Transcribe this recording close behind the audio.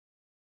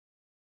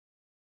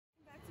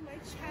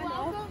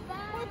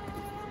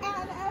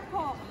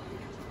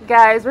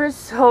Guys, we're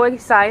so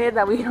excited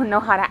that we don't know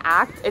how to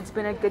act. It's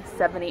been a good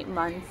 7-8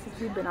 months since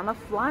we've been on a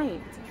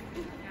flight.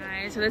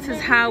 Guys, so this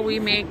is how we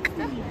make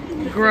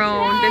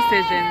grown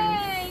decisions.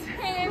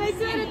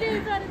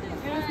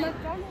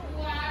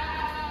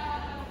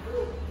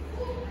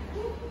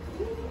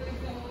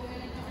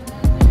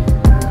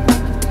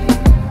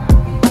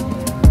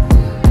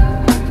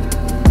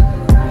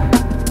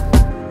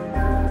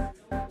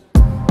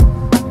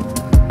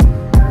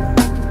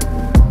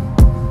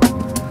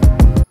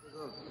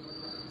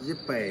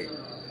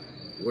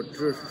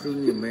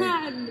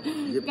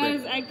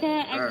 Guys, I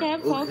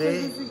can't focus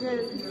this again.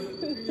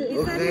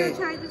 Okay.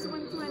 Try this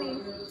 120.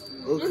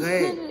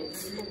 Okay.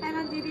 And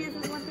on DDS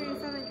is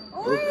 137.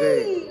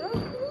 Okay.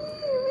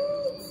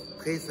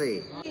 Okay.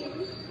 Say.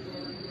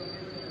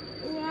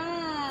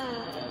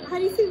 Wow. How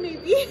do you say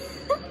maybe?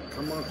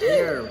 Come on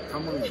here.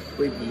 Come on,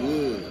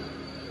 baby.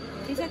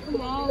 He said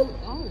come on.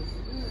 Oh,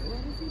 what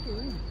is he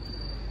doing?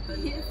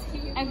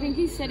 I think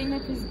he's setting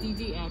up his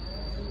DJ app.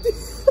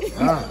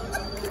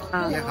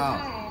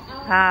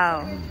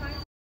 How?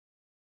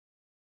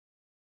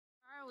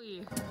 Where are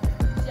we?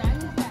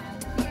 Zhangjiajie.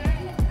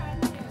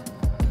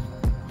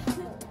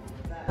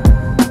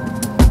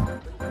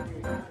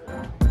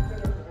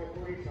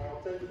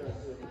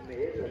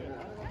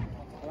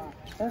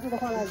 但是的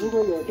话呢，如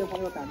果有些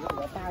朋友胆子比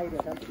较大一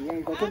点，想体验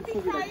一个更刺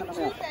激的，看到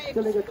没有？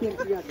就那个电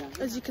梯啊，这样。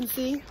As you can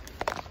see,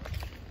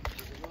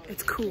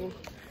 it's cool.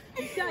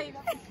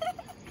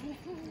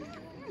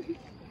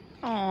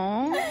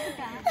 Aww.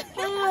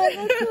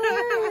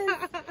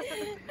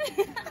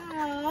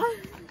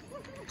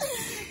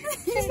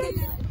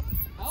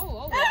 Oh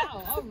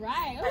wow! All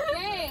right,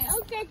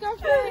 okay,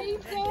 girlfriend, you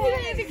go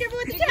ahead. Be careful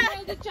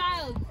with the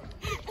child.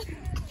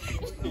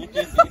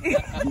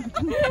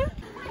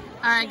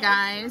 Alright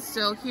guys,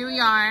 so here we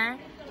are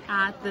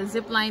at the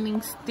zip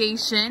lining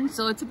station.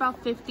 So it's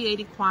about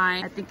 50-80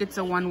 kwai. I think it's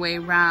a one-way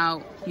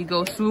route. You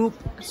go swoop,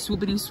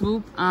 swoopity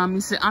swoop.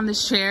 You sit on the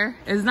chair.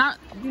 It's not,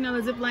 you know,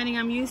 the zip lining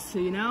I'm used to,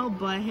 you know,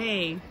 but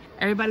hey,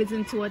 everybody's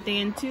into what they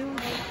into.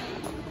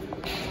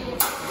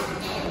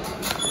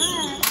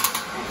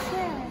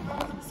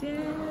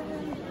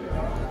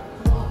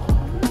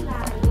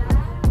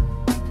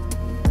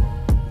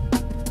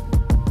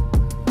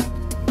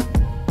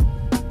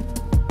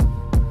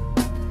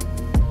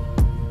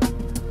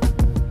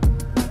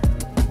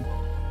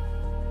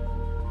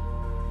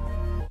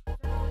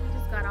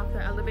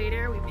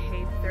 We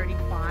paid 30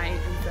 kwai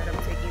instead of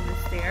taking the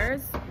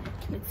stairs.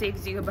 It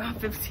saves you about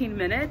 15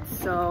 minutes.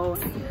 So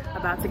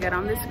about to get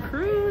on this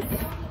cruise.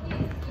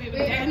 Wait,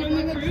 we're getting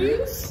on the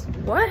cruise?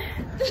 What?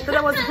 So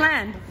that wasn't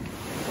planned.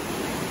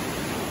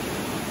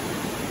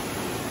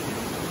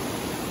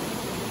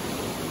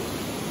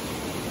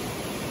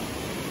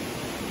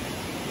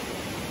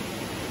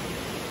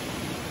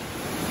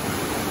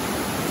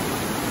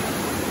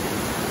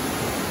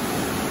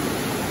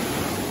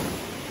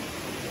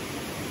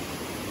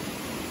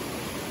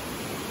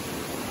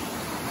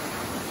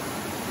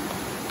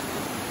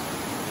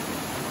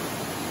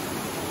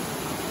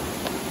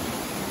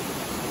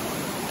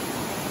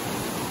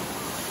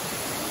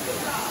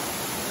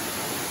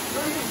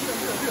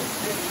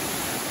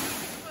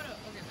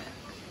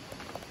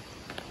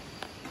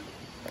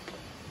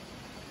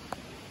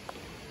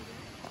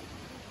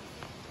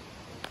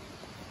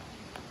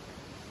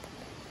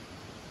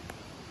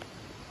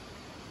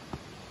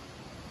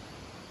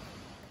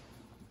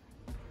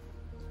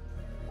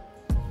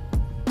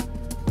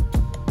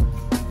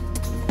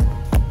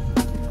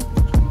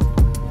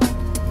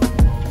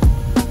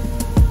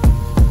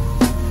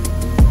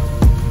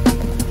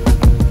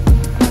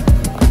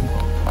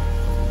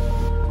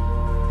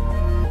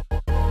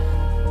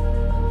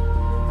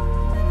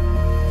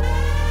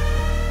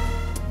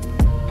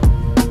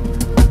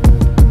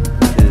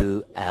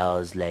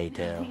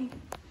 Later.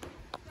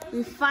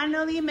 We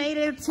finally made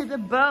it to the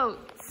boat.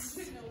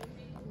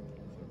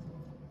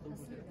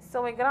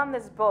 So we get on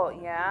this boat,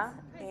 yeah?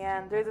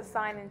 And there's a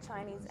sign in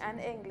Chinese and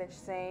English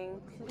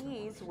saying,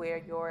 please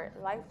wear your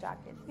life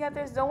jacket. Yeah,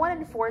 there's no one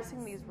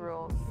enforcing these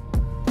rules.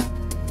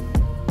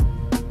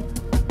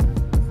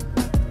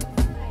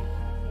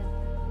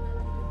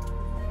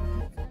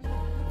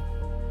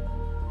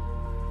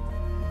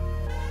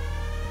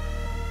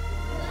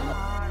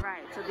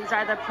 Alright, so these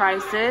are the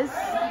prices.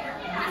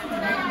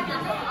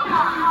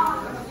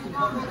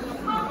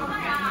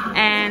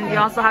 And you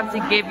also have to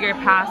give your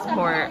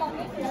passport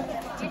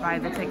to buy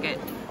the ticket.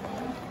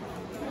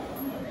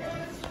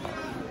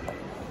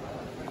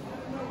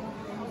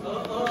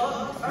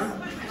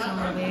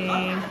 So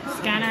they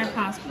scan our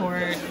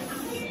passport.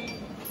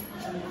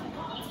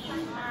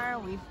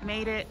 We've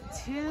made it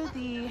to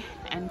the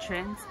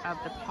entrance of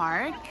the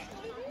park.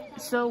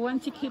 So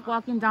once you keep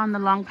walking down the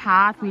long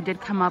path, we did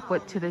come up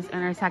to this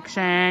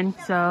intersection.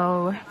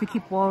 So if we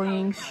keep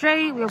walking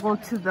straight, we'll go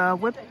to the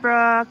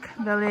Whitbrook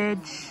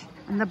Village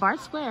and the Bar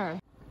Square.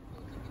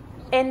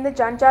 In the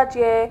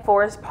Zhangjiajie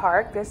Forest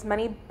Park, there's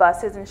many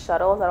buses and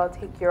shuttles that'll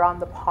take you around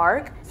the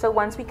park. So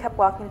once we kept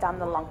walking down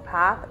the long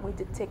path, we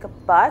did take a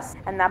bus,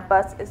 and that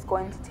bus is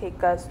going to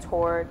take us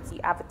towards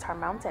the Avatar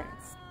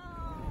Mountains.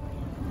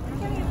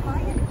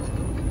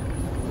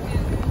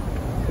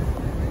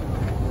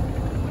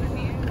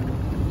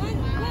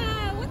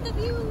 Wow, what the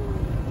view!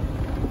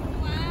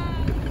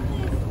 Wow, look at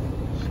this.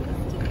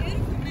 It's too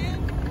beautiful, man.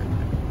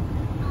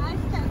 I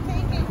can't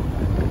take it.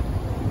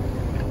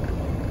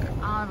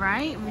 All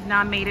right, we've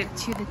now made it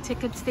to the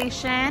ticket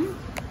station.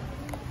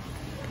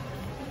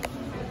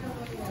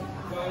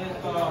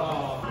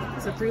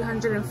 So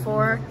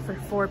 304 for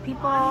 4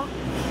 people.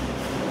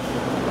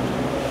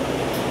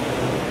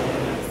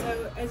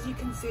 So as you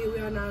can see, we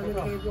are now in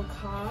the cable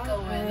car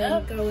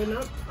going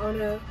up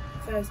on a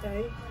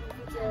Thursday.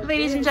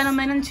 Ladies and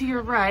gentlemen, and to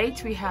your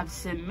right, we have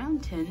some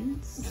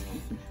mountains.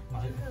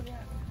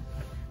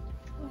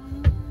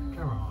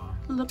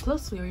 Look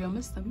closely or you'll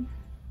miss them.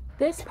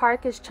 This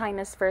park is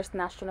China's first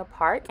national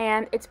park,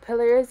 and its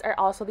pillars are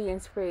also the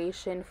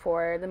inspiration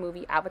for the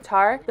movie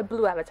Avatar, the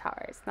blue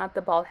avatars, not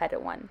the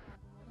bald-headed one.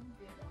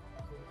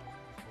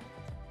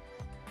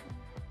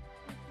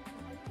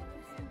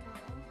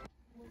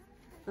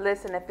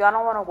 Listen, if y'all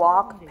don't want to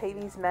walk, pay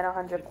these men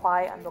 100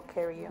 kwai and they'll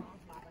carry you.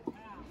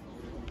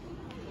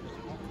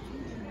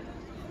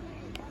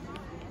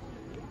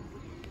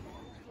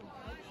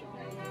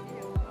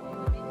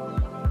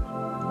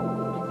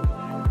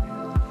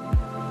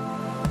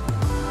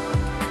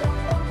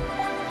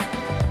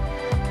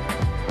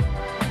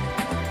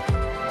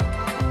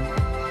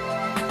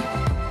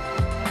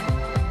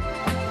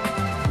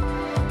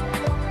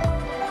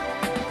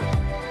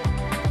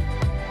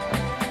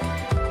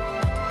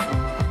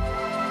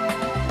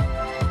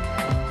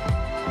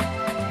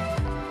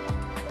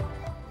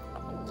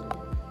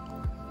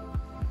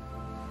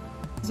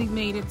 We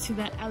made it to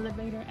the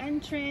elevator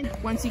entrance.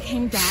 Once you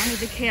came down to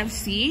the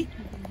KFC,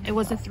 it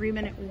was a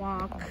 3-minute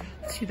walk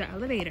to the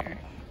elevator.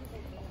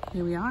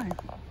 Here we are.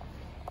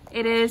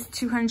 It is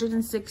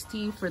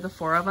 260 for the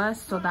 4 of us,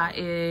 so that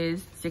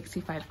is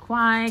 65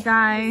 kwai,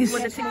 guys.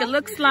 What the ticket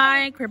looks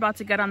like. We're about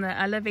to get on the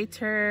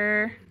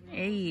elevator.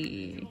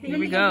 Hey, here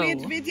we go.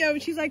 Weird video,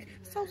 and she's like,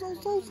 so,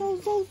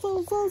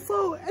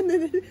 and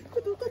then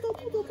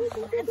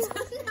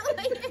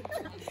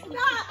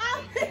no,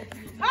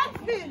 Alex,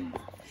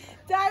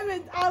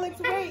 Diamond, Alex,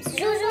 wait.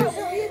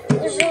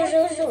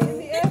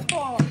 The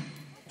airport.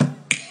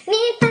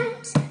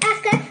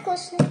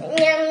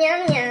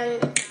 Yeah,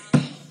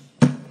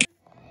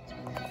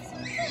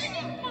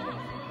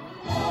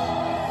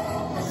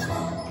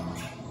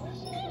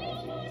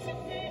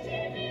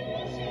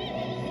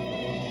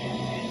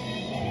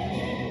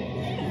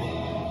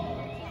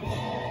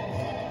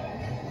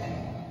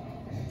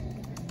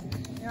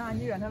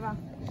 你远他吧。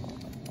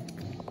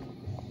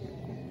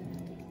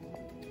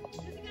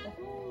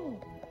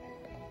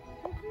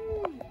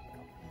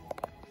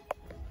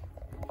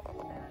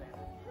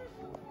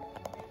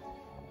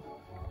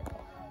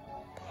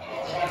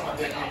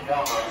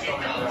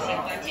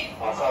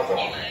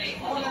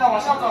往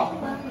上走。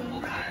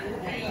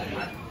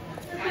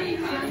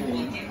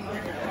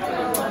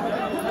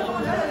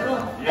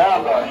一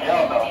样的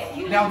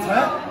，2层。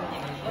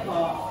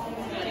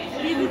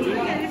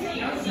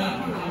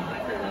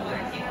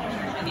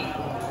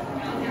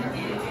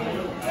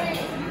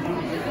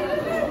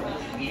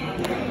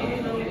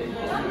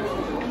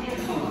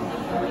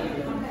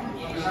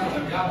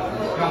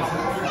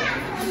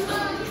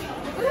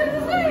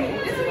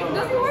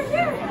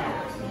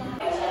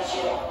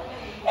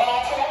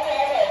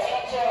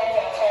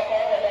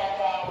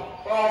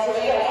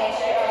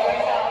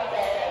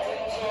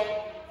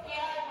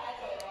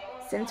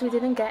Since we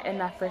didn't get in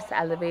that first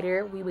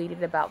elevator, we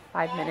waited about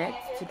 5 minutes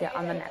to get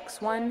on the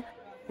next one.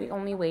 We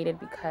only waited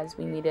because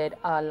we needed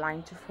a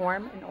line to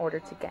form in order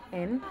to get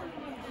in.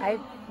 I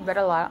read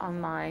a lot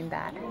online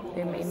that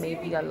there may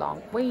be a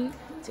long wait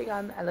to get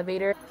on the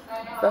elevator,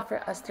 but for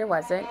us there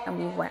wasn't, and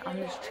we went on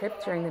this trip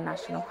during the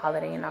national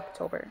holiday in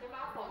October.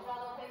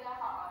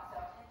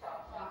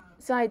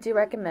 So I do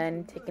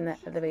recommend taking the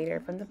elevator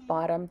from the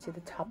bottom to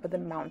the top of the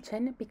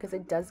mountain because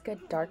it does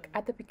get dark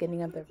at the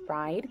beginning of the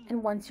ride,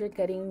 and once you're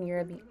getting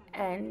near the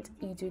end,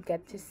 you do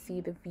get to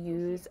see the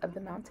views of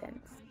the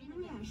mountains.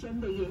 山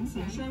的圆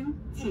形山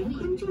乾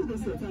坤柱的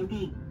所在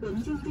地，我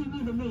们就对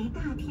面的那一大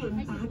片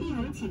拔地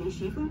而起的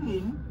石峰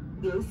林，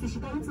由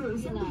48座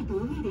相对独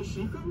立的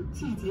石峰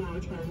聚集而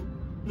成，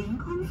凌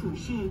空俯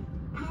视，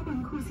它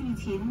们酷似一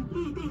群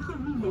列队候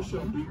命的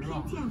神兵天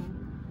将，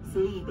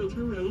所以被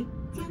称为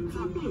将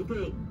军列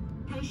队。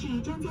它是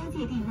张家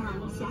界地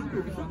貌峡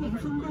谷峰林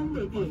风光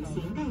的典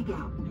型代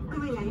表。各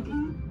位来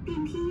宾，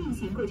电梯运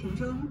行过程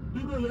中，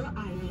如果有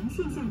耳鸣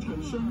现象产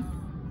生，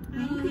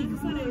 您可以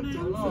通过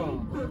张嘴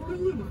或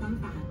吞咽的方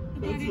法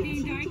来减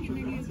轻这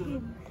种感觉。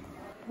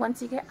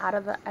 Once you get out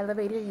of the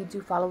elevator, you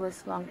do follow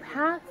this long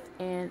path,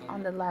 and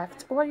on the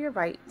left or your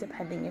right,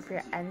 depending if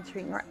you're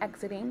entering or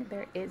exiting,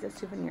 there is a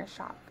souvenir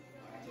shop.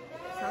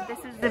 So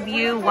this is the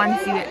view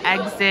once you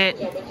exit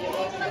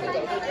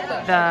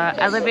the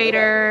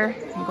elevator,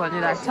 you go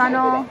through that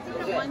tunnel.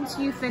 Once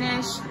you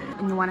finish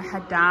and you want to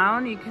head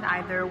down, you can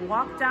either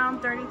walk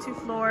down 32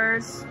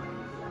 floors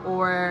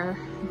or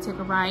take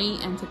a right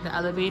and take the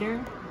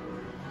elevator.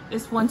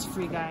 This one's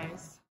free,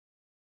 guys.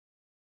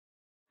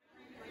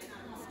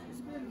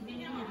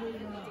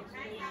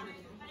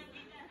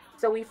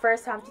 So we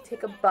first have to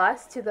take a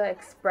bus to the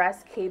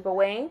express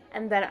cableway,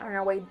 and then on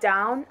our way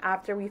down,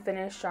 after we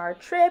finish our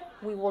trip,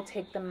 we will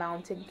take the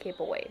mountain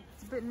cableway.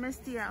 It's a bit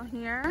misty out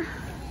here,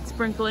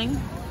 sprinkling.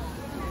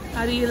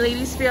 How do you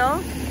ladies feel?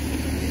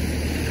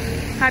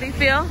 How do you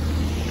feel?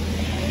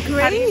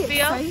 Great. How do you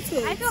feel?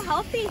 Excited. I feel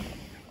healthy.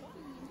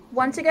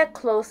 Once you get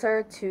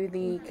closer to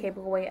the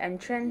cableway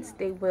entrance,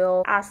 they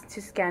will ask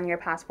to scan your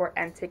passport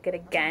and ticket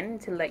again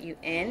to let you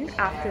in.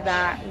 After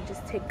that, you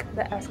just take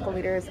the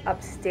escalators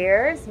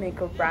upstairs, make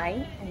a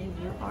right, and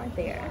you are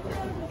there.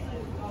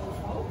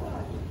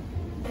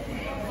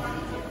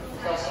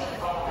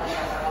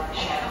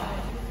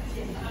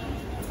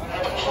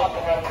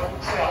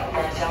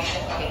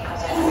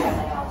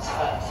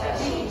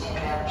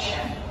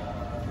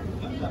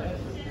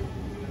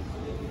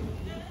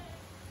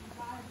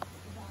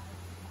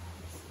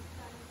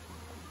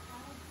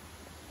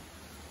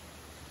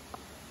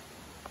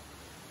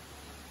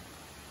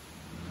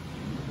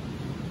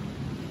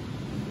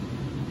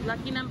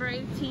 Lucky number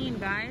 18,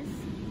 guys.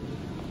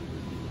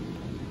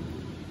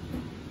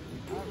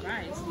 All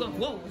right, it's going,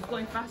 whoa, it's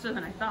going faster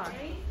than I thought.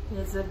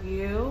 Here's a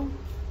view.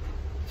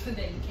 So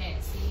that you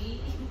can't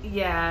see.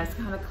 Yeah, it's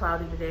kind of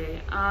cloudy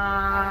today.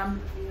 Wow,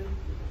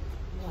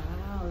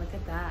 look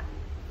at that.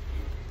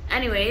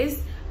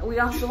 Anyways, we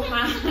also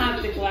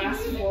have the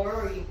glass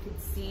floor where you can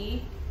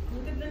see.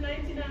 Look at the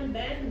 99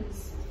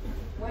 bends.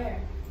 Where?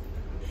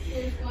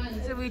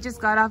 So we just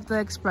got off the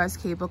express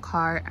cable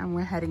car and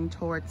we're heading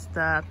towards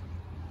the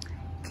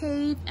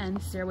cave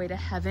and stairway to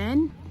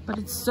heaven, but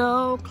it's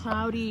so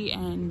cloudy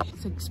and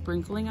it's like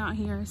sprinkling out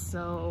here,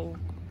 so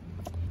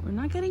we're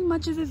not getting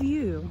much of a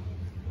view.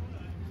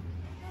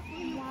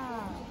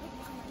 Wow.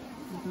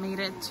 We've made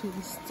it to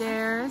the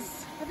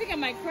stairs. I think I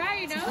might cry,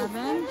 you know?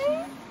 Heaven.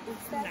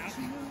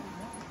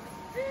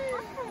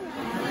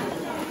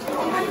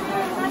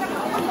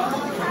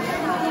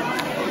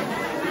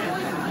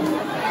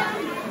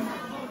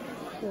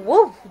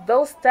 Woo!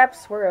 Those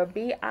steps were a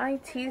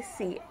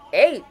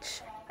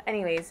bitch.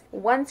 Anyways,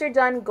 once you're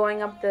done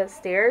going up the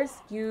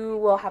stairs, you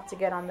will have to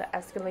get on the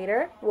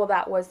escalator. Well,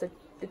 that was the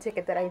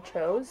ticket that I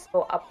chose.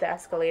 Go up the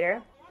escalator.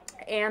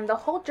 And the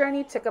whole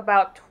journey took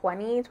about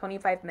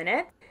 20-25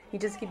 minutes. You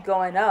just keep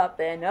going up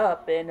and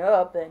up and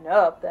up and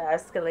up the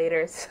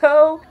escalator.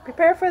 So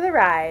prepare for the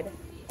ride.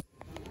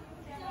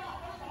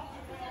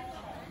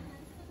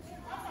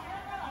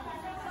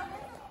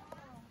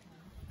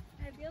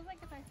 It feels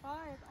like if I fall,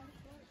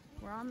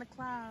 We're on the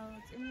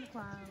clouds, in the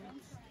clouds.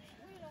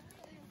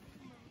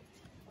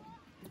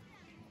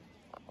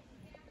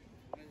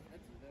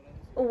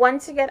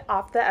 Once you get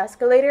off the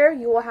escalator,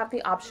 you will have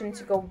the option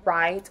to go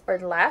right or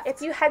left.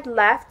 If you head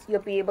left,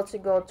 you'll be able to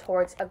go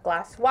towards a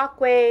glass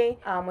walkway,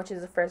 which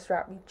is the first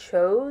route we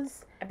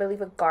chose. I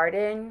believe a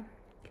garden,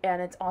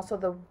 and it's also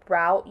the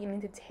route you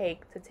need to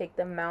take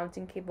the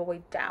mountain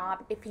cableway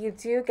down. If you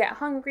do get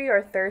hungry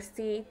or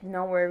thirsty,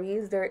 no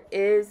worries. There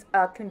is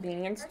a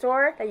convenience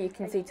store that you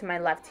can see to my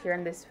left here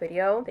in this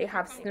video. They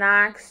have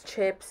snacks,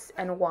 chips,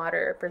 and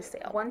water for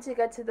sale. Once you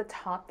get to the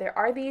top, there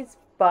are these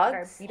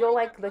bugs. You don't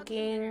like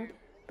looking,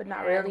 but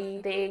not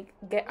really. They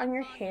get on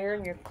your hair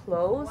and your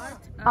clothes.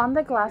 On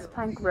the glass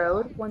plank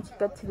road, once you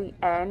get to the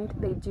end,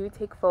 they do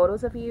take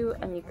photos of you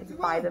and you can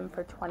buy them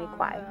for 20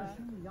 kwai.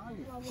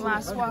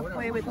 Glass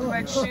walkway with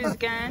red shoes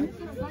again.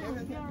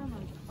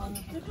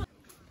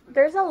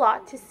 There's a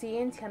lot to see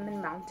in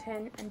Tianmen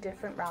Mountain and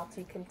different routes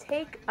you can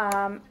take,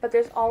 but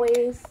there's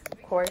always,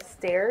 of course,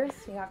 stairs.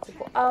 You have to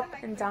go up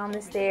and down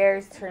the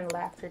stairs, turn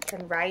left or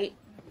turn right.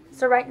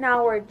 So right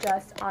now we're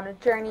just on a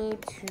journey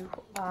to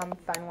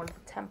find one of the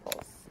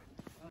temples.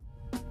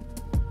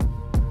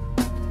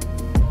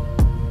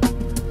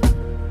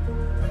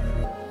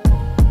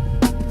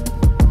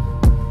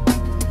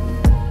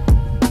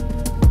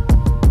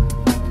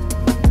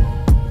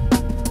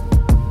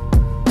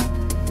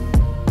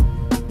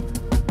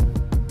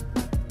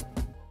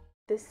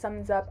 This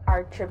sums up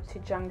our trip to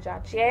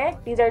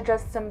Zhangjiajie. These are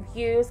just some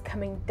views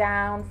coming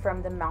down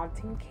from the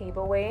mountain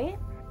cableway.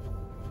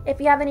 If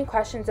you have any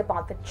questions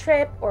about the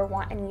trip or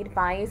want any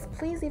advice,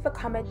 please leave a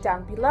comment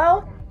down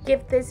below.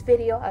 Give this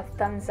video a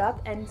thumbs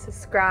up and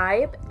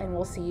subscribe, and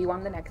we'll see you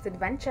on the next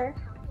adventure.